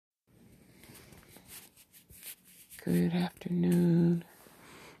Good afternoon.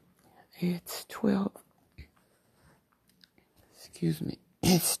 It's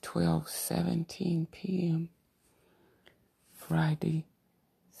 12:17 p.m. Friday,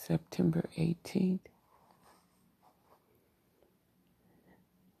 September 18th,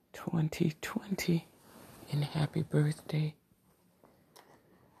 2020. And happy birthday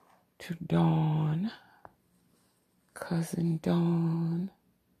to Dawn, cousin Dawn.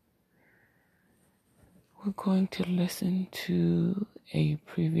 We're going to listen to a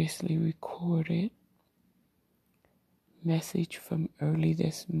previously recorded message from early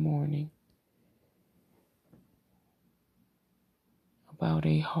this morning about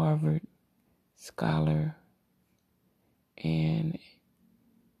a Harvard scholar and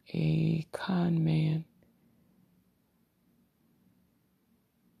a con man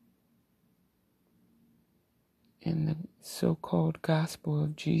and the so-called gospel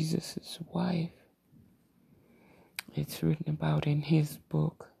of Jesus' wife. It's written about in his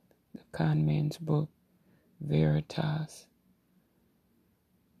book, the con man's book, Veritas.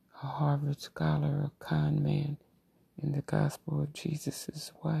 A Harvard scholar, a con man, and the gospel of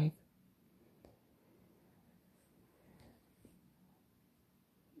Jesus' wife.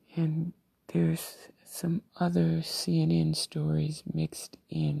 And there's some other CNN stories mixed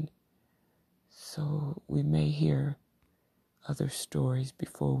in, so we may hear other stories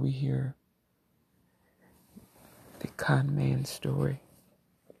before we hear the con man story.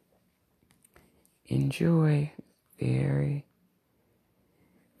 Enjoy. Very,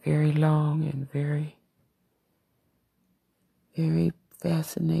 very long and very, very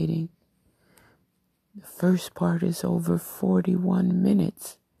fascinating. The first part is over 41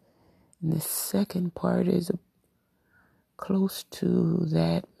 minutes, and the second part is close to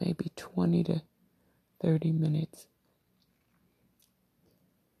that, maybe 20 to 30 minutes.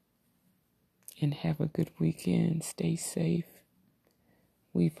 And have a good weekend. Stay safe.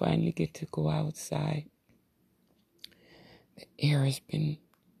 We finally get to go outside. The air has been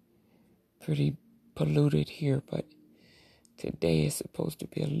pretty polluted here, but today is supposed to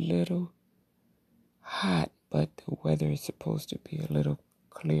be a little hot, but the weather is supposed to be a little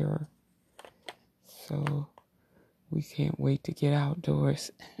clearer. So we can't wait to get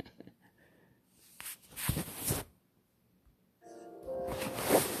outdoors.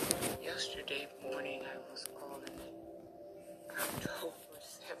 Yesterday morning I was calling it October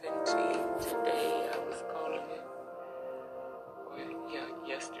 17th. Today I was calling it,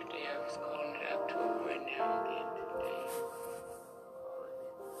 yesterday I was calling it October, and now again today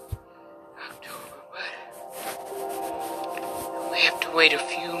October. But we have to wait a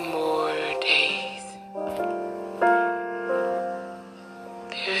few more days.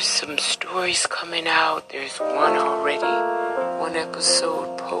 There's some stories coming out. There's one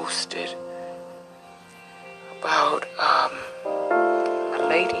episode posted about a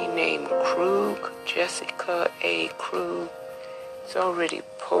lady named Krug, Jessica A. Krug. It's already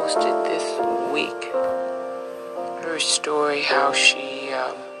posted this week. Her story, how she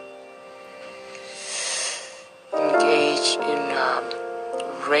engaged in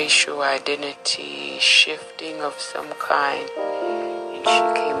racial identity shifting of some kind. And she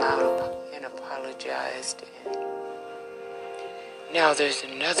came out and apologized. And now there's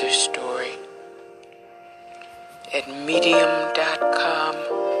another story at medium.com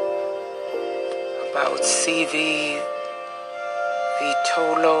about C.V.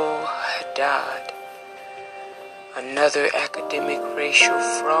 Vitolo Haddad, another academic racial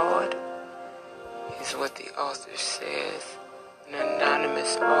fraud, is what the author says. An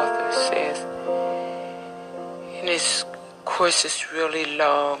anonymous author says. And this course is really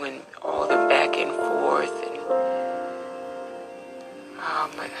long, and all the back and forth, and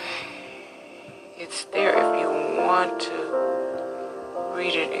it's there if you want to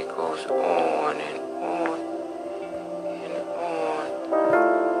read it. It goes on and on and on.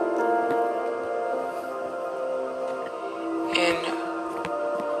 And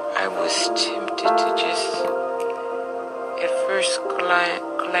I was tempted to just, at first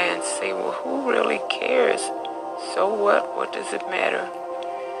glance, say, well, who really cares? So what? What does it matter?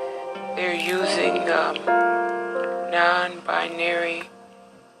 They're using non-binary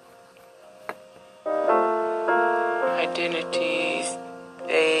identities,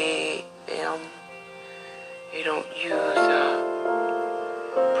 they, them. They don't use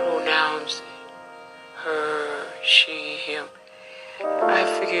pronouns, her, she, him. I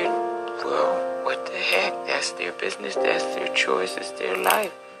figured, well, what the heck? That's their business, that's their choice, it's their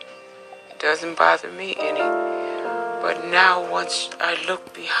life. It doesn't bother me any. But now once I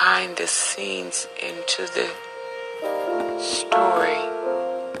look behind the scenes into the story,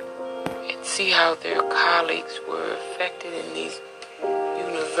 it see how their colleagues were affected in these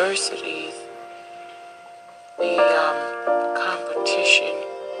universities. The competition,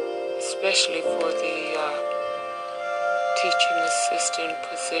 especially for the teaching assistant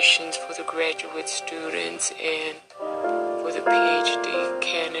positions for the graduate students and for the PhD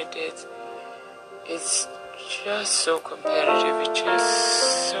candidates, it's just so competitive. It's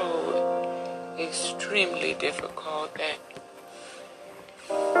just so extremely difficult that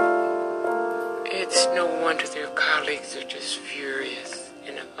it's no wonder their colleagues are just furious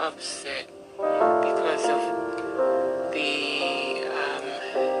and upset because of the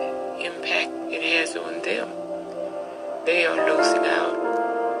impact it has on them. They are losing out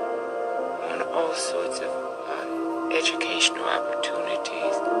on all sorts of educational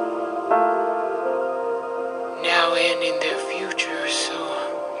opportunities now and in their future. So,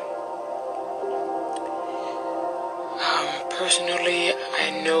 personally,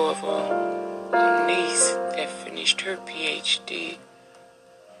 I know of a niece that finished her PhD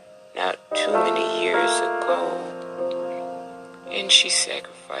not too many years ago, and she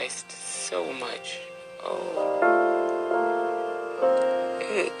sacrificed so much.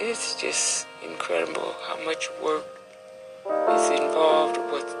 It's just incredible how much work is involved,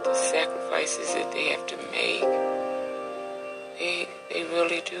 what the sacrifices that they have to make. They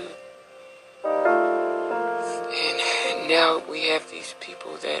really do. And now we have these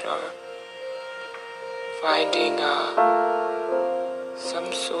people that are finding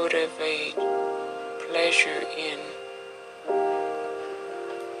some sort of a pleasure in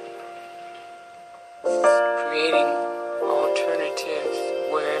creating alternatives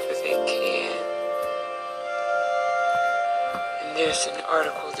wherever they can. And there's an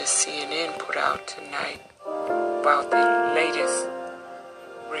article that CNN put out tonight about the latest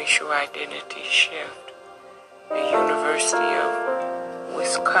racial identity shift. The University of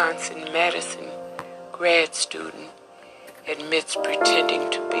Wisconsin-Madison grad student admits pretending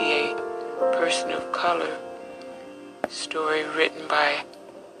to be a person of color. Story written by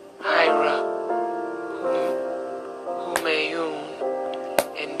Hira Humayun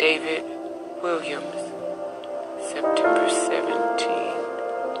and David Williams, September 17,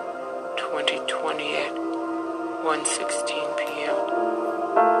 2020 at 1:16 p.m.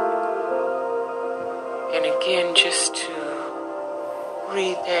 And again, just to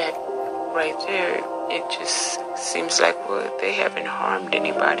read that right there, it just seems like, well, they haven't harmed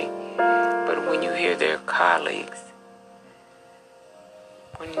anybody. But when you hear their colleagues,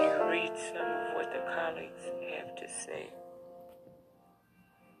 when you read some of what the colleagues have to say,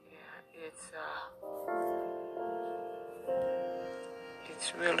 yeah, it's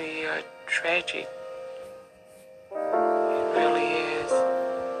really tragic. It really is.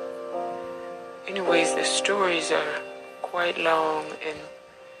 Anyways, the stories are quite long, and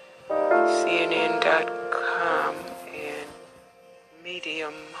CNN.com and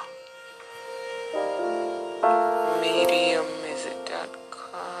Medium, is it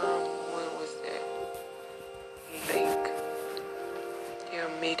 .com? Where was that link? Yeah,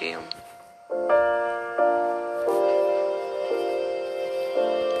 Medium.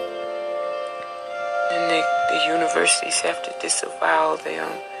 And the universities have to disavow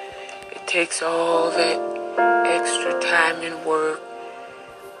them. It takes all that extra time and work.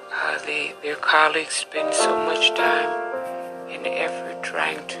 Their colleagues spend so much time and effort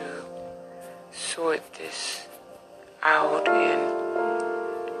trying to sort this out, and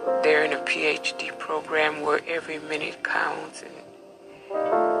they're in a PhD program where every minute counts, and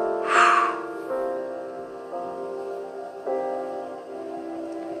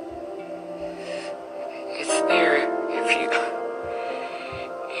it's there.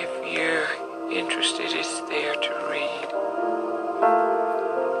 If you're interested, it's there to read.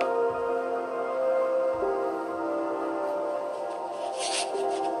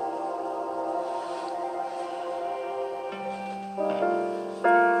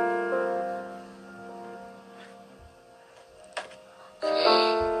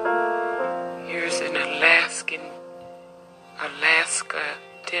 Alaska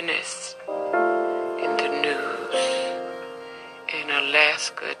dentist in the news. An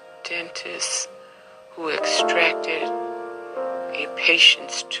Alaska dentist who extracted a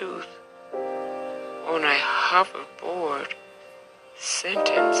patient's tooth on a hoverboard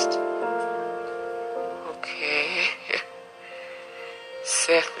sentenced. Okay.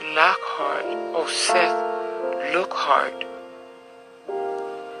 Seth Lockhart,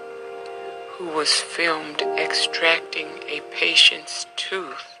 who was filmed extracting a patient's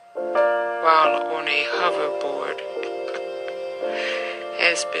tooth while on a hoverboard,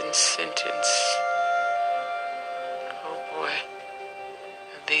 has been sentenced. Oh boy.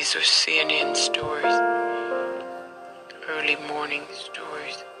 These are CNN stories, early morning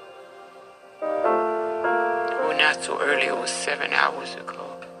stories. Well, not so early, it was 7 hours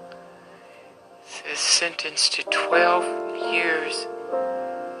ago. It says sentenced to 12 years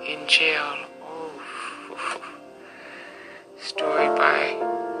in jail. Oh, story by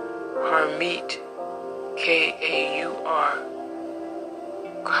Harmeet, Kaur,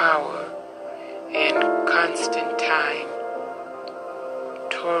 Kaur, and Constantine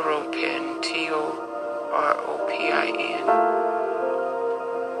Toropin, Toropin,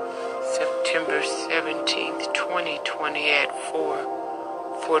 September 17th, 2020 at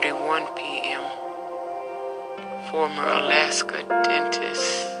 4:41 p.m. Former Alaska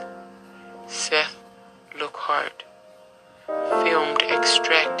dentist Seth Lookhart filmed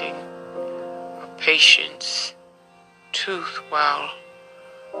extracting a patient's tooth while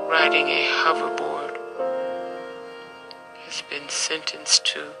riding a hoverboard. Has been sentenced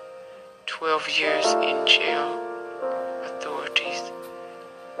to 12 years in jail, authorities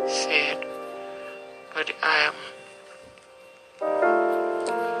said. But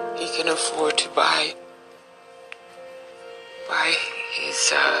he can afford to buy his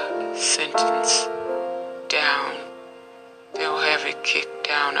sentence down. They'll have it kicked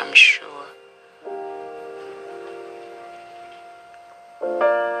down, I'm sure.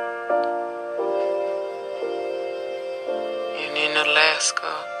 And in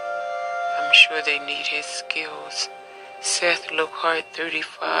Alaska, I'm sure they need his skills. Seth Lookhart,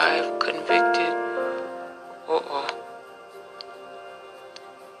 35, convicted.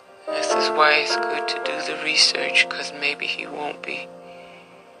 This is why it's good to do the research, because maybe he won't be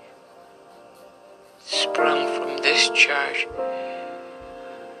sprung from this charge.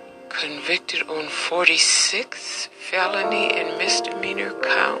 Convicted on 46 felony and misdemeanor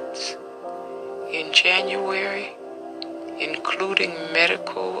counts in January, including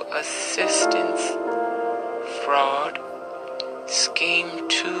medical assistance fraud, scheme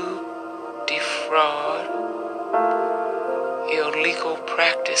to defraud, illegal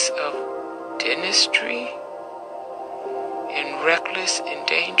practice of dentistry, and reckless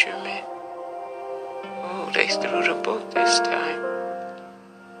endangerment. Oh, they threw the book this time.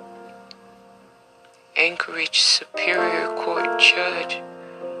 Anchorage Superior Court Judge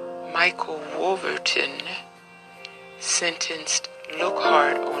Michael Wolverton sentenced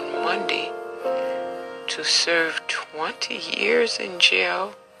Lookhart on Monday to serve 20 years in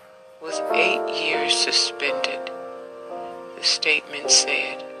jail with 8 years suspended. The statement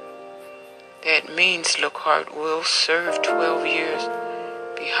said. That means Lookhart will serve 12 years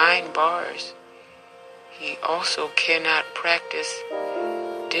behind bars. He also cannot practice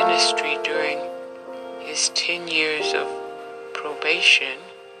dentistry during his 10 years of probation.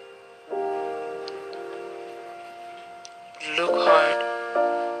 Lookhart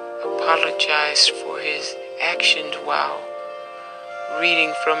apologized for his actions while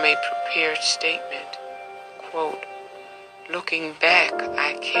reading from a prepared statement. Quote, looking back,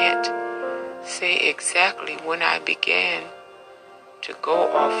 I can't say exactly when I began to go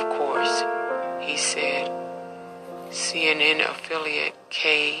off course, he said. CNN affiliate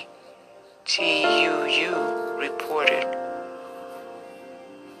KTUU reported,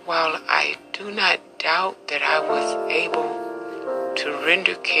 while I do not doubt that I was able to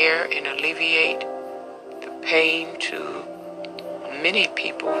render care and alleviate the pain to many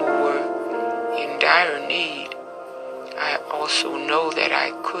people who were in dire need, I also know that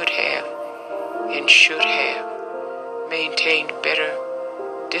I could have and should have maintained better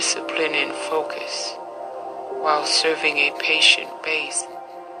discipline and focus while serving a patient base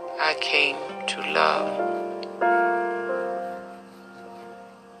I came to love.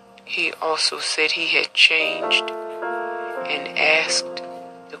 He also said he had changed and asked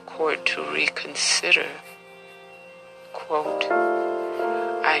the court to reconsider. Quote,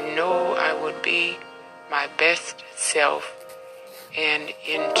 I know I would be my best self and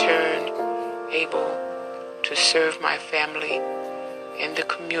in turn able to serve my family and the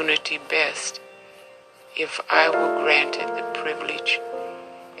community best if I were granted the privilege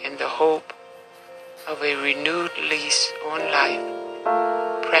and the hope of a renewed lease on life,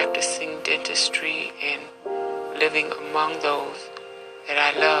 practicing dentistry and living among those that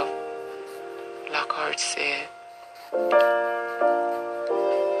I love, Lookhart said.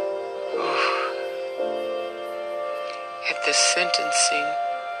 At the sentencing,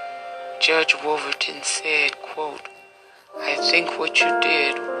 Judge Wolverton said, quote, I think what you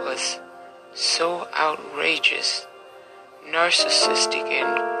did was so outrageous, narcissistic,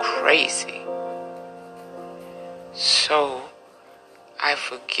 and crazy. So, I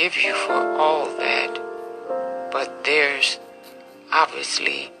forgive you for all that, but there's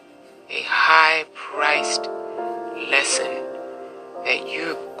obviously a high-priced lesson that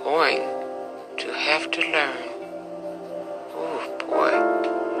you're going to have to learn. Oh boy,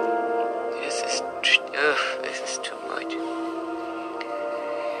 this is too much.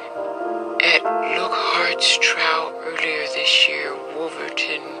 At Lookhart's trial earlier this year,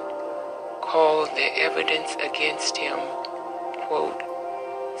 Wolverton called the evidence against him, quote,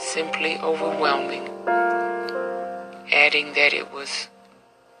 simply overwhelming, adding that it was,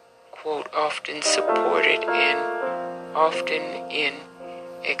 quote, often supported and often in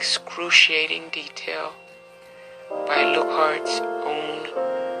excruciating detail by Lookhart's own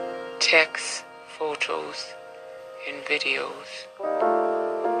texts, photos, and videos.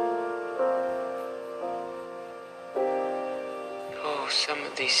 Oh, some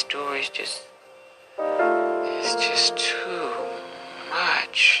of these stories it's just too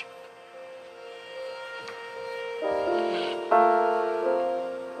much.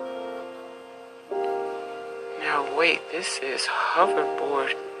 Now wait, this is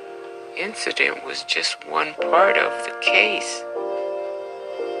hoverboard incident was just one part of the case.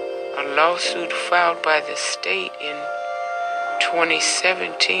 A lawsuit filed by the state in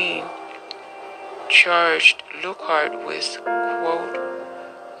 2017 charged Lookhart with, quote,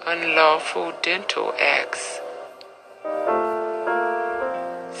 unlawful dental acts,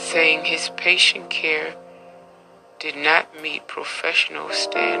 saying his patient care did not meet professional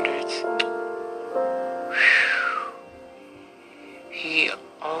standards. He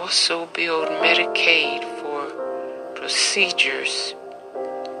also billed Medicaid for procedures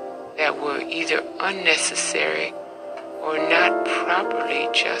that were either unnecessary or not properly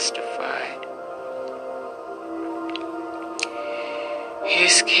justified.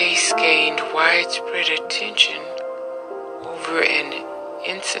 His case gained widespread attention over an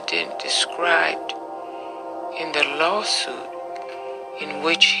incident described in the lawsuit in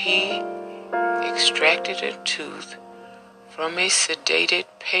which he extracted a tooth from a sedated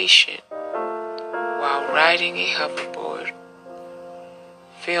patient while riding a hoverboard,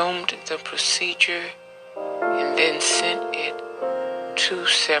 filmed the procedure, and then sent it to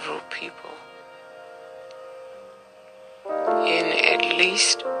several people. In at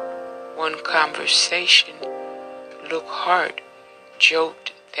least one conversation, Lookhart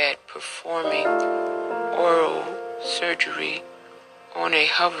joked that performing oral surgery on a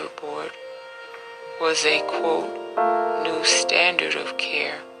hoverboard was a, quote, new standard of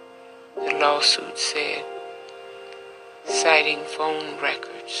care, the lawsuit said, citing phone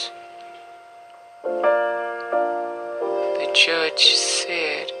records. The judge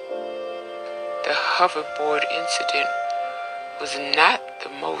said the hoverboard incident was not the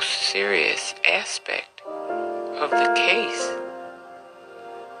most serious aspect of the case.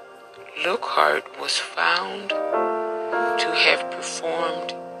 Lookhart was found to have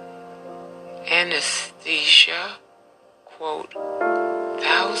performed anesthesia, quote,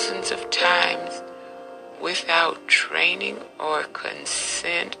 thousands of times without training or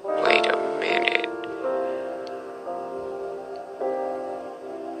consent. Wait a minute.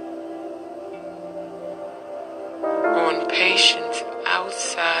 On patients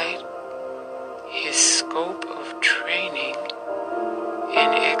outside his scope of training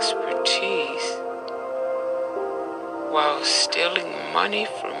and expertise, while stealing money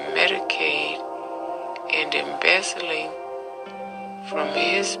from Medicaid and embezzling from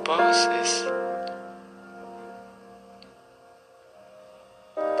his bosses.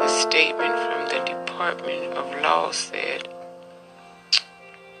 The statement from the Department of Law said,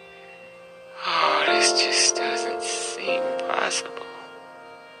 oh, this just doesn't seem possible.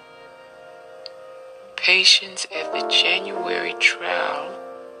 Patients at the January trial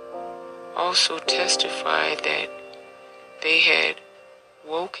also testified that they had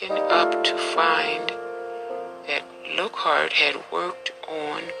woken up to find that Lookhart had worked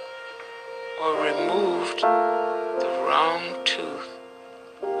on or removed the wrong tooth,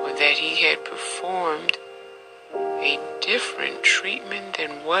 or that he had performed a different treatment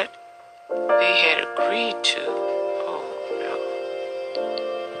than what they had agreed to. Oh no.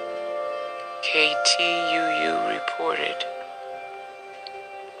 KTUU reported,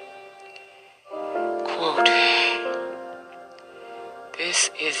 quote, this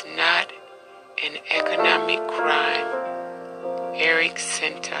is not an economic crime, Eric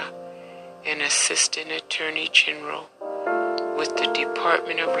Senta, an assistant attorney general with the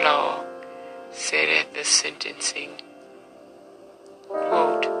Department of Law, said at the sentencing.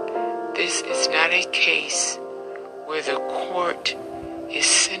 Quote, this is not a case where the court is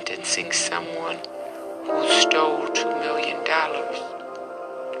sentencing someone who stole $2 million.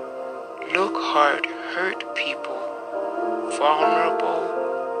 Lookhart hurt people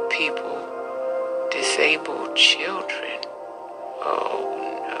vulnerable people, disabled children. Oh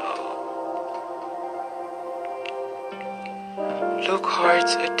no.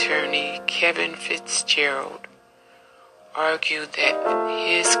 Lookhart's attorney, Kevin Fitzgerald, argued that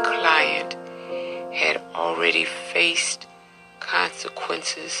his client had already faced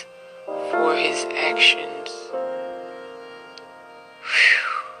consequences for his actions.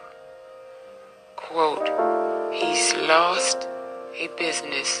 Quote, he's lost a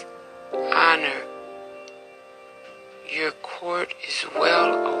business, honor. Your court is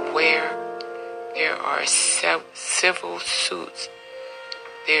well aware there are civil suits.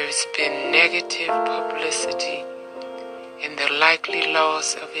 There's been negative publicity and the likely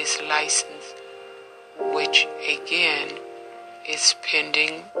loss of his license, which again is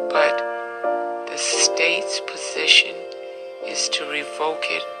pending, but the state's position is to revoke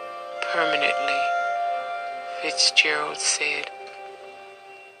it permanently, Fitzgerald said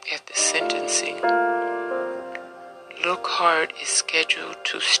at the sentencing. Lookhart is scheduled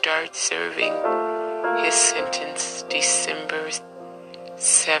to start serving his sentence December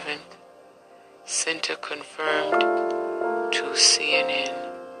 7th, Center confirmed to CNN.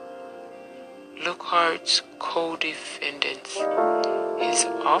 Lookhart's co-defendants, his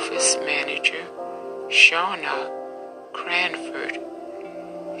office manager, Shauna Cranford,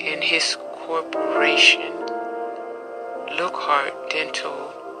 and his corporation, Lookhart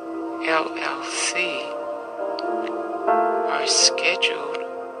Dental LLC, are scheduled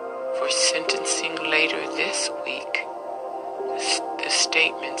for sentencing later this week, the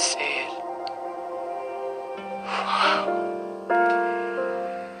statement said. Wow.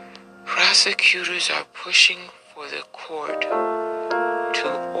 Prosecutors are pushing for the court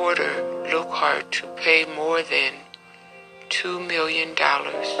to order Lookhart to pay more than $2 million,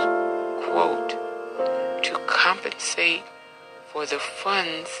 quote, to compensate for the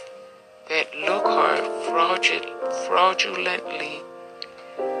funds that Lookhart fraudulently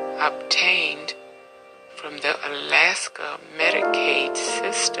obtained from the Alaska Medicaid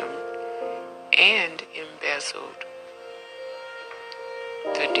system and embezzled,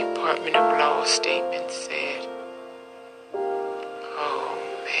 the Department of Law statement said. Oh,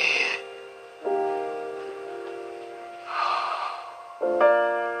 man.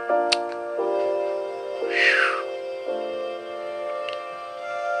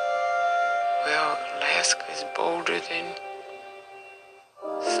 Well, Alaska is bolder than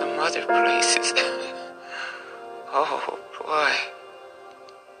some other places. Oh, boy.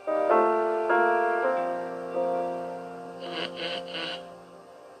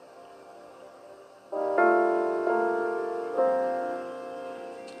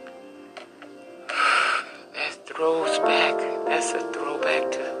 That's a throwback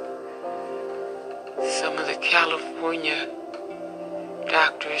to some of the California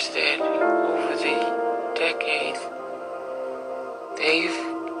doctors that over the decades, they've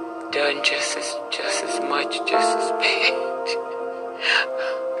done just as much, just as bad.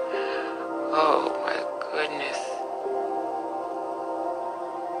 Oh my goodness.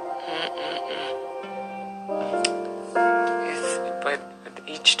 But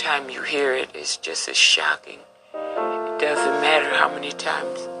each time you hear it, it's just as shocking. It doesn't matter how many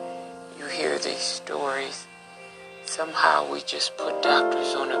times you hear these stories. Somehow we just put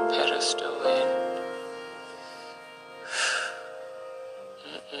doctors on a pedestal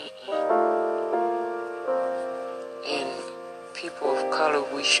and people of color,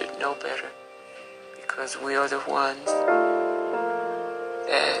 we should know better, because we are the ones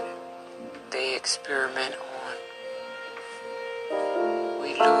that they experiment on.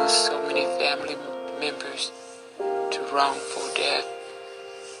 We lose so many family members to wrongful death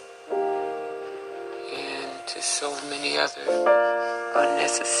and to so many other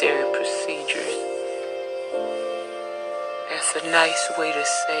unnecessary procedures. That's a nice way to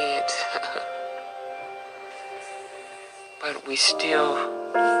say it. But we still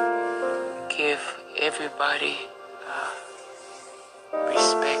give everybody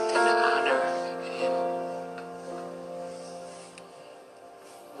respect and honor, and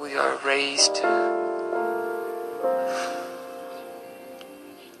we are raised to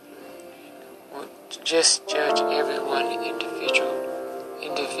just judge everyone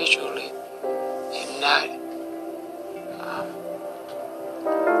individually and not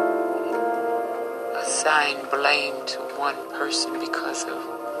assign blame to one person because of,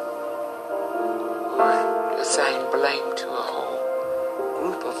 or assign blame to a whole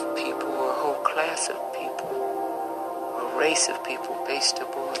group of people or a whole class of people or race of people based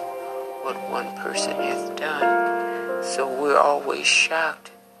upon what one person has done. So we're always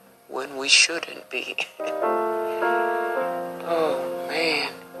shocked when we shouldn't be.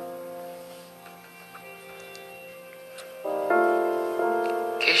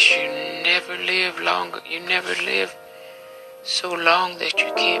 never live so long that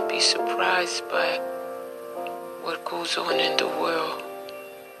you can't be surprised by what goes on in the world.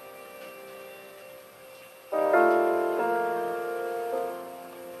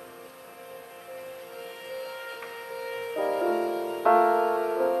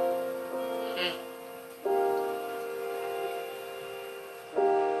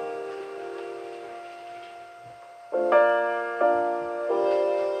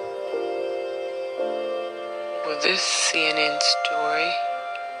 Well, this CNN story,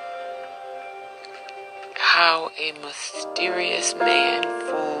 how a mysterious man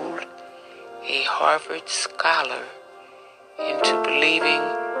fooled a Harvard scholar into believing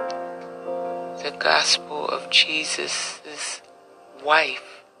the gospel of Jesus'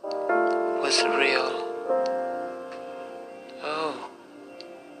 wife was real. Oh,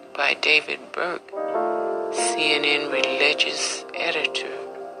 by David Burke, CNN religious editor,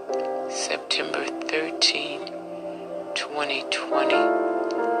 September 13, 2020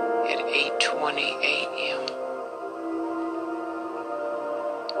 at 8:20 a.m.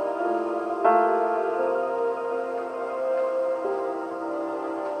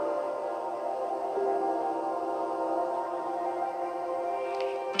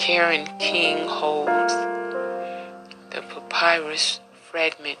 Karen King holds the papyrus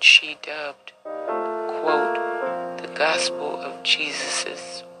fragment she dubbed, quote, the gospel of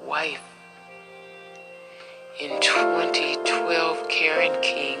Jesus' wife. In 2012, Karen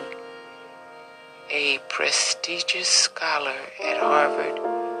King, a prestigious scholar at Harvard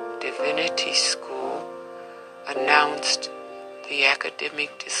Divinity School, announced the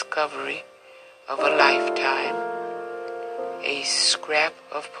academic discovery of a lifetime, a scrap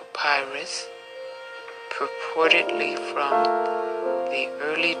of papyrus purportedly from the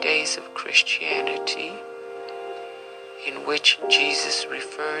early days of Christianity, in which Jesus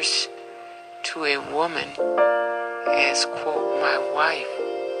refers to a woman as, quote, my wife.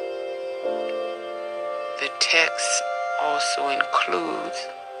 The text also includes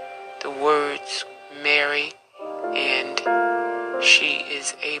the words Mary and she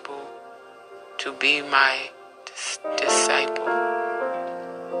is able to be my disciple.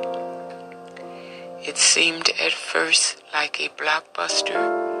 It seemed at first like a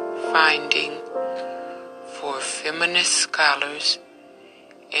blockbuster finding for feminist scholars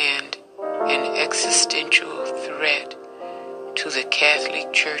and an existential threat to the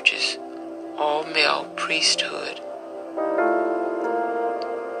Catholic Church's all-male priesthood.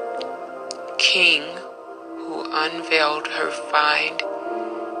 King, who unveiled her find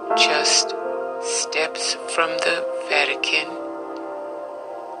just steps from the Vatican,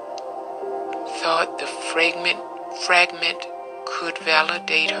 thought the fragment could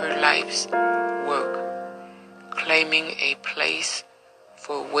validate her life's work, claiming a place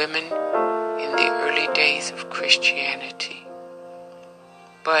for women in the early days of Christianity.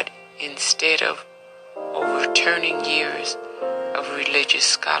 But instead of overturning years of religious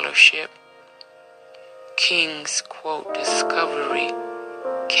scholarship, King's, quote, discovery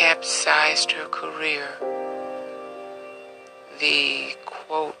capsized her career. The,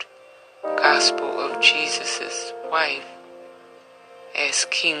 quote, gospel of Jesus' wife, as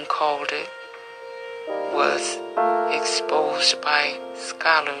King called it, was exposed by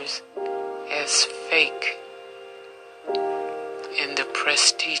scholars as fake, and the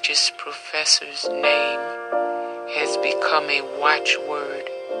prestigious professor's name has become a watchword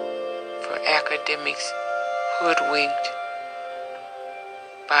for academics hoodwinked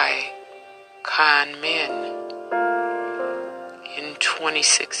by con men. In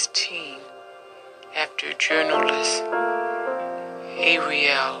 2016, after journalist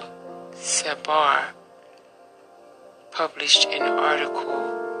Ariel Sabar published an article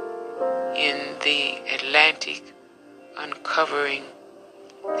in The Atlantic uncovering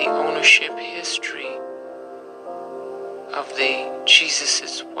the ownership history of the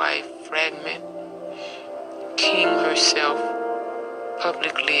Jesus' wife fragment, King herself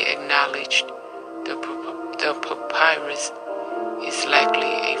publicly acknowledged the papyrus is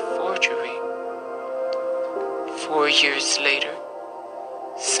likely a forgery. 4 years later,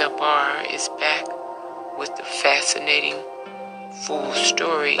 Sabar is back with the fascinating full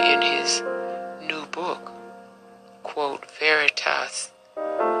story in his new book, quote, Veritas,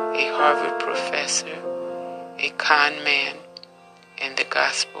 a Harvard professor, a con man, and the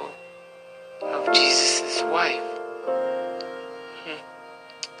gospel of Jesus' wife.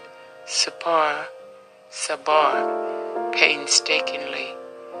 Sabar painstakingly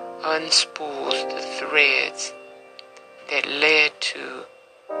unspools the threads that led to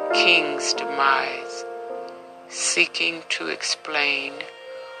King's demise, seeking to explain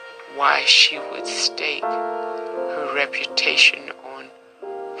why she would stake her reputation on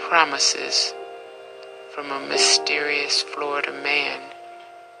promises from a mysterious Florida man.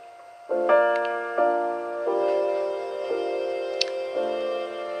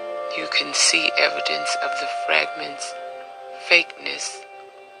 You can see evidence of the fragment's fakeness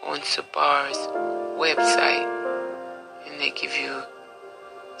on Sabar's website, and they give you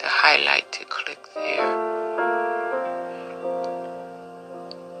the highlight to click there.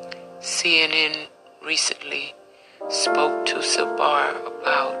 CNN recently spoke to Sabar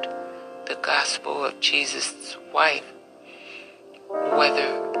about the gospel of Jesus' wife,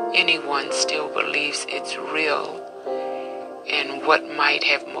 whether anyone still believes it's real, and what might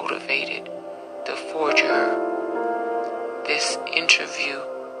have motivated the forger. This interview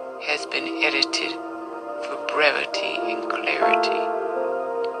has been edited for brevity and clarity.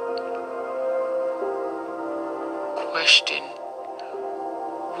 Question: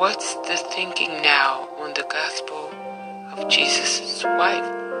 what's the thinking now on the gospel of Jesus' wife?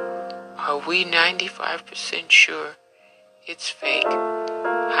 Are we 95% sure it's fake?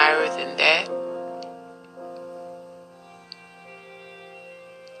 Higher than that?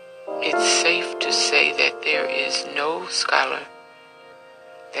 It's safe to say that there is no scholar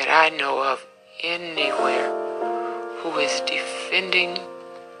that I know of anywhere who is defending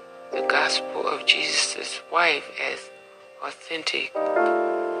the gospel of Jesus' wife as authentic,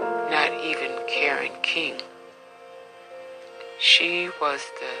 not even Karen King. She was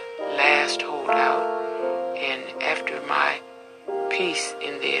the last holdout, and after my piece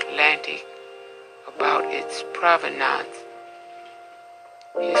in the Atlantic about its provenance,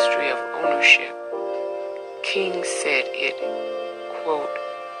 history of ownership, King said it, quote,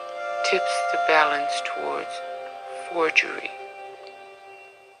 tips the balance towards forgery.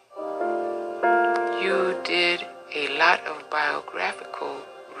 You did a lot of biographical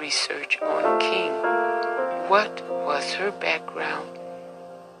research on King. What was her background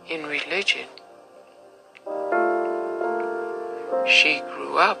in religion? She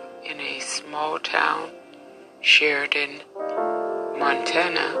grew up in a small town, Sheridan,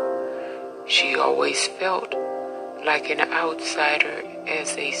 Montana. She always felt like an outsider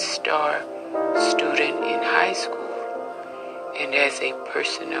as a star student in high school and as a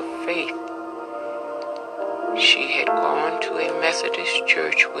person of faith. She had gone to a Methodist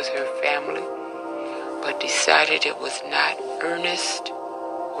church with her family, but decided it was not earnest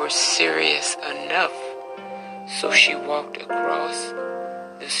or serious enough, so she walked across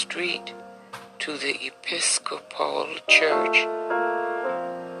the street to the Episcopal Church,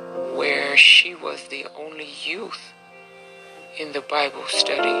 where she was the only youth in the Bible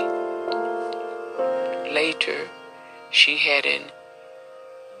study. Later, she had an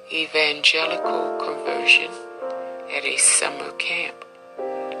evangelical conversion at a summer camp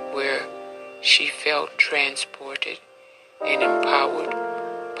where she felt transported and empowered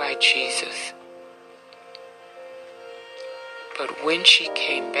by Jesus. But when she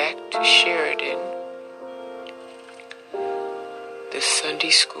came back to Sheridan, the Sunday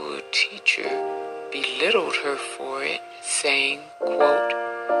school teacher belittled her for it, saying, quote,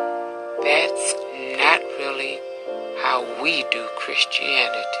 that's not really how we do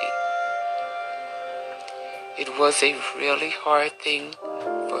Christianity. It was a really hard thing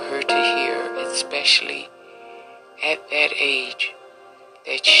for her to hear, especially at that age,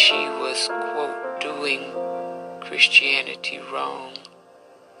 that she was, quote, doing Christianity wrong.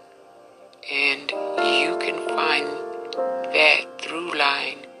 And you can find that through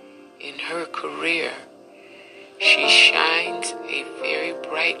line in her career. She shines a very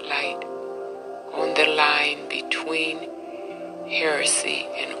bright light on the line between heresy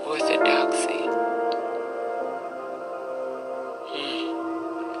and orthodoxy.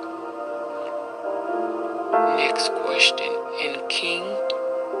 Next question. And King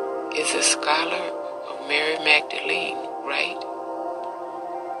is a scholar of Mary Magdalene, right?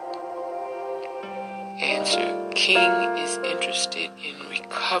 Answer. King is interested in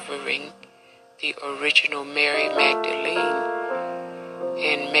recovering the original Mary Magdalene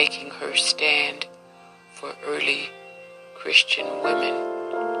and making her stand for early Christian women.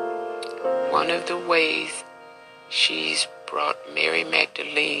 One of the ways she's brought Mary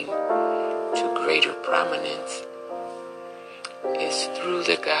Magdalene to greater prominence is through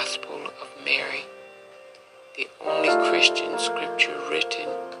the Gospel of Mary, the only Christian scripture written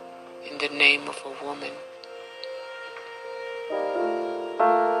in the name of a woman.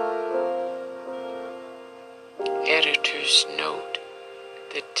 Editor's note: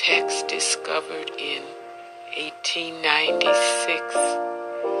 the text discovered in 1896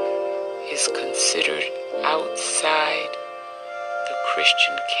 is considered outside the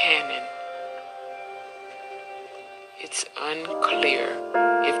Christian canon, it's unclear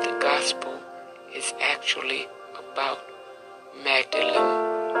if the gospel is actually about Magdalene.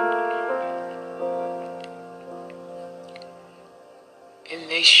 And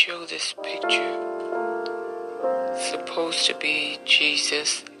they show this picture, supposed to be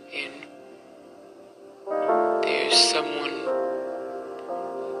Jesus, and there's someone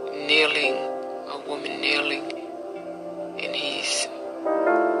kneeling, a woman kneeling, and he's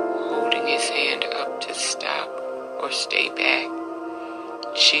holding his hand up to stop or stay back.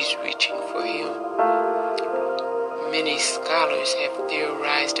 She's reaching for him. Many scholars have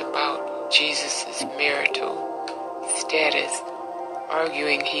theorized about Jesus' marital status,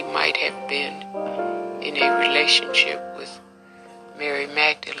 arguing he might have been in a relationship with Mary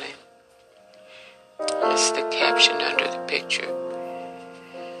Magdalene. That's the caption under the picture.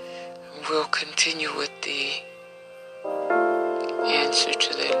 We'll continue with the answer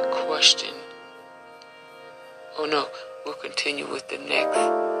to that question. Oh no, we'll continue with the next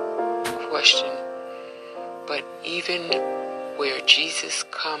question. But even where Jesus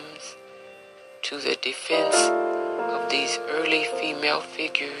comes to the defense of these early female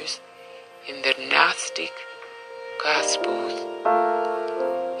figures in the Gnostic Gospels,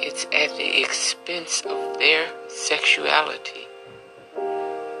 it's at the expense of their sexuality.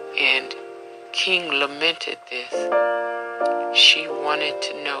 And King lamented this. She wanted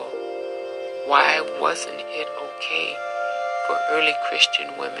to know, why wasn't it okay for early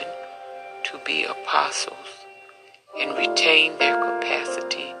Christian women to be apostles and retain their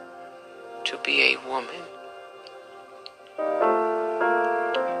capacity to be a woman?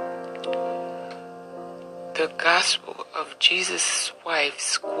 The Gospel of Jesus' wife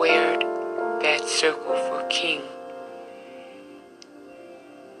squared that circle for King.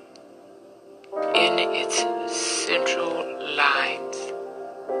 In its central lines,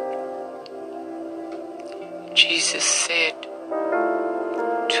 Jesus said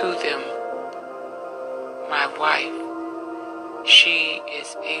to them, my wife, she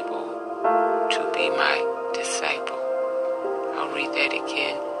is able to be my disciple. I'll read that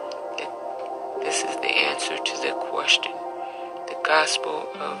again. This is the answer to the question. The Gospel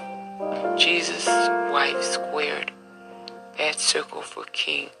of Jesus' wife squared that circle for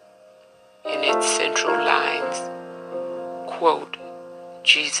King. In its central lines, quote,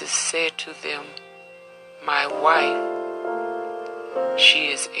 Jesus said to them, my wife, she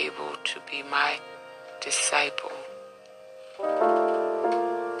is able to be my disciple.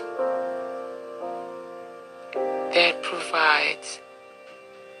 That provides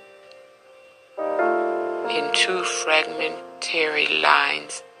in two fragmentary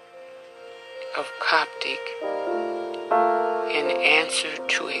lines of Coptic an answer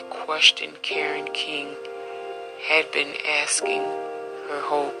to a question Karen King had been asking her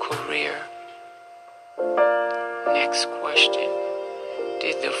whole career. Next question.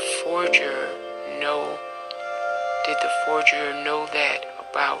 Did the forger know that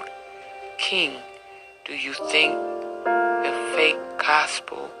about King? Do you think the fake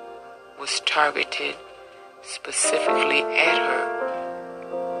gospel was targeted specifically at her?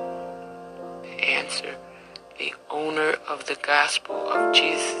 The answer. The owner of the Gospel of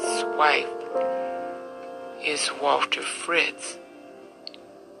Jesus' wife is Walter Fritz,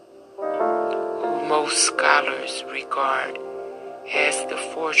 who most scholars regard as the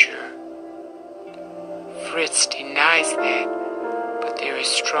forger. Fritz denies that, but there is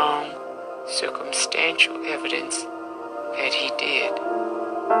strong circumstantial evidence that he did.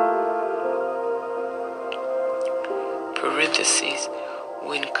 Parentheses,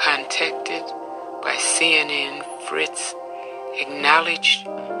 when contacted by CNN, Fritz acknowledged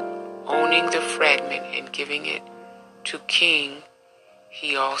owning the fragment and giving it to King.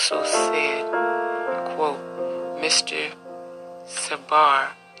 He also said, quote, Mr.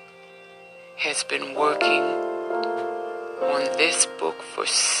 Sabar has been working on this book for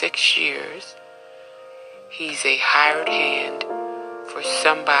 6 years. He's a hired hand for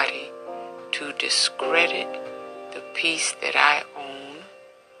somebody to discredit the piece that I own.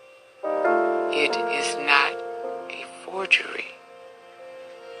 It is not a forgery.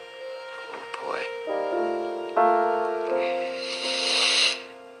 Oh boy.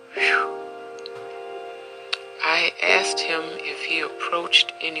 Whew. I asked him if he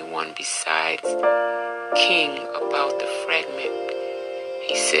approached anyone besides King about the fragment.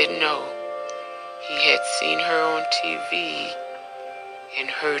 He said no. He had seen her on TV and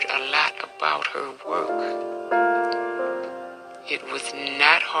heard a lot about her work. It was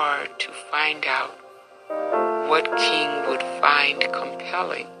not hard to find out what King would find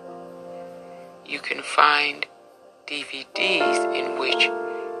compelling. You can find DVDs in which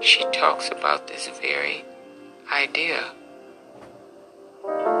she talks about this very idea.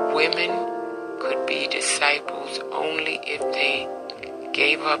 Women could be disciples only if they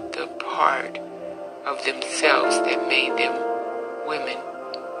gave up the part of themselves that made them women.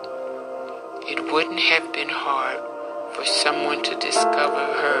 It wouldn't have been hard for someone to discover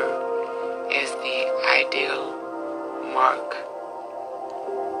her as the ideal mark.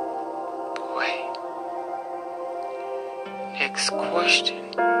 Boy. Next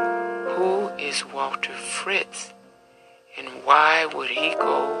question. Who is Walter Fritz, and why would he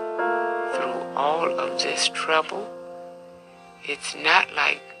go through all of this trouble? It's not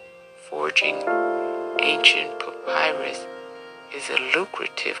like forging ancient papyrus is a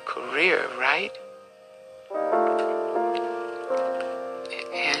lucrative career, right?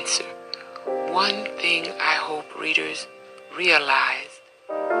 Answer. One thing I hope readers realize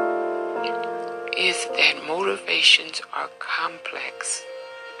is that motivations are complex.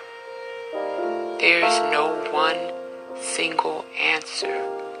 There's no one single answer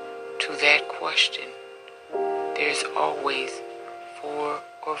to that question. There's always 4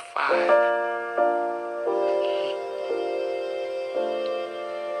 or 5.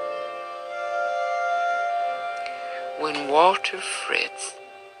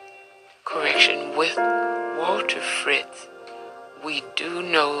 With Walter Fritz, we do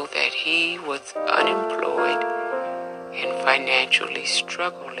know that he was unemployed and financially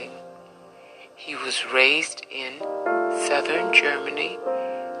struggling. He was raised in southern Germany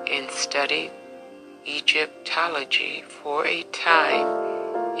and studied Egyptology for a time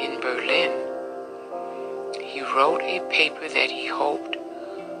in Berlin. He wrote a paper that he hoped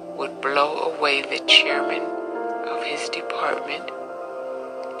would blow away the chairman of his department.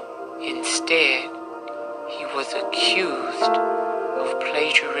 Instead, he was accused of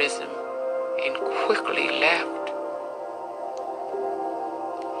plagiarism and quickly left.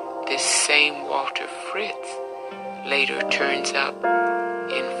 This same Walter Fritz later turns up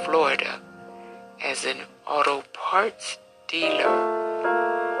in Florida as an auto parts dealer,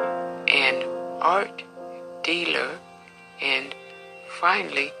 an art dealer, and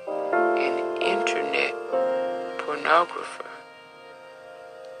finally an internet pornographer.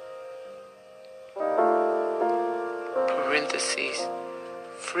 Parentheses.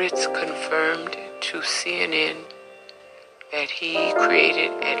 Fritz confirmed to CNN that he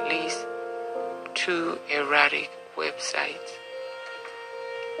created at least 2 erotic websites.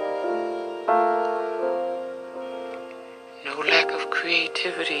 No lack of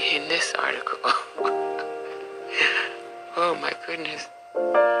creativity in this article. Oh my goodness.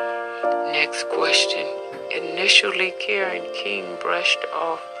 Next question. Initially, Karen King brushed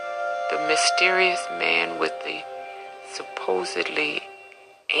off the mysterious man with the supposedly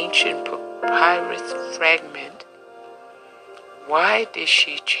ancient papyrus fragment. Why did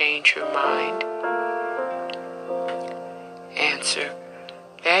she change her mind? Answer.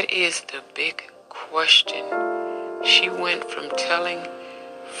 That is the big question. She went from telling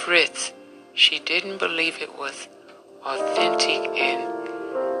Fritz she didn't believe it was authentic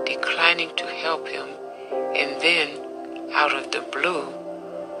and declining to help him, and then, out of the blue,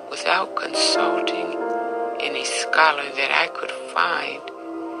 without consulting any scholar that I could find,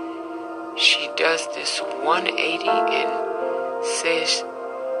 she does this 180 and says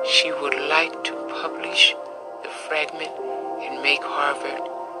she would like to publish the fragment and make Harvard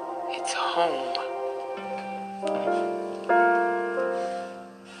its home.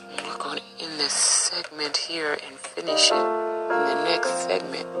 We're going to end this segment here and finish it in the next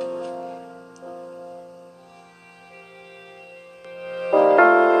segment.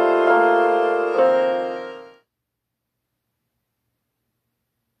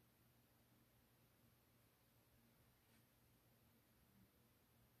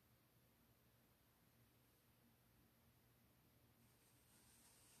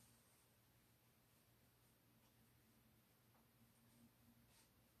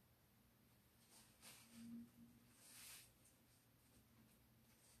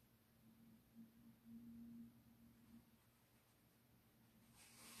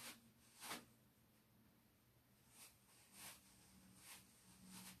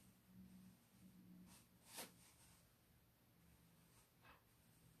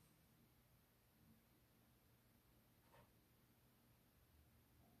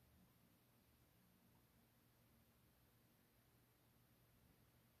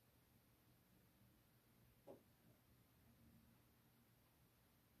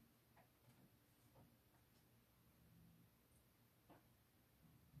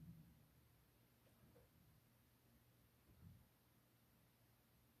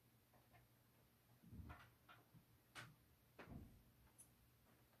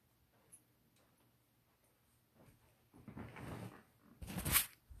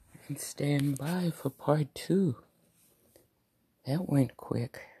 Stand by for part 2. That went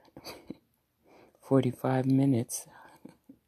quick. 45 minutes.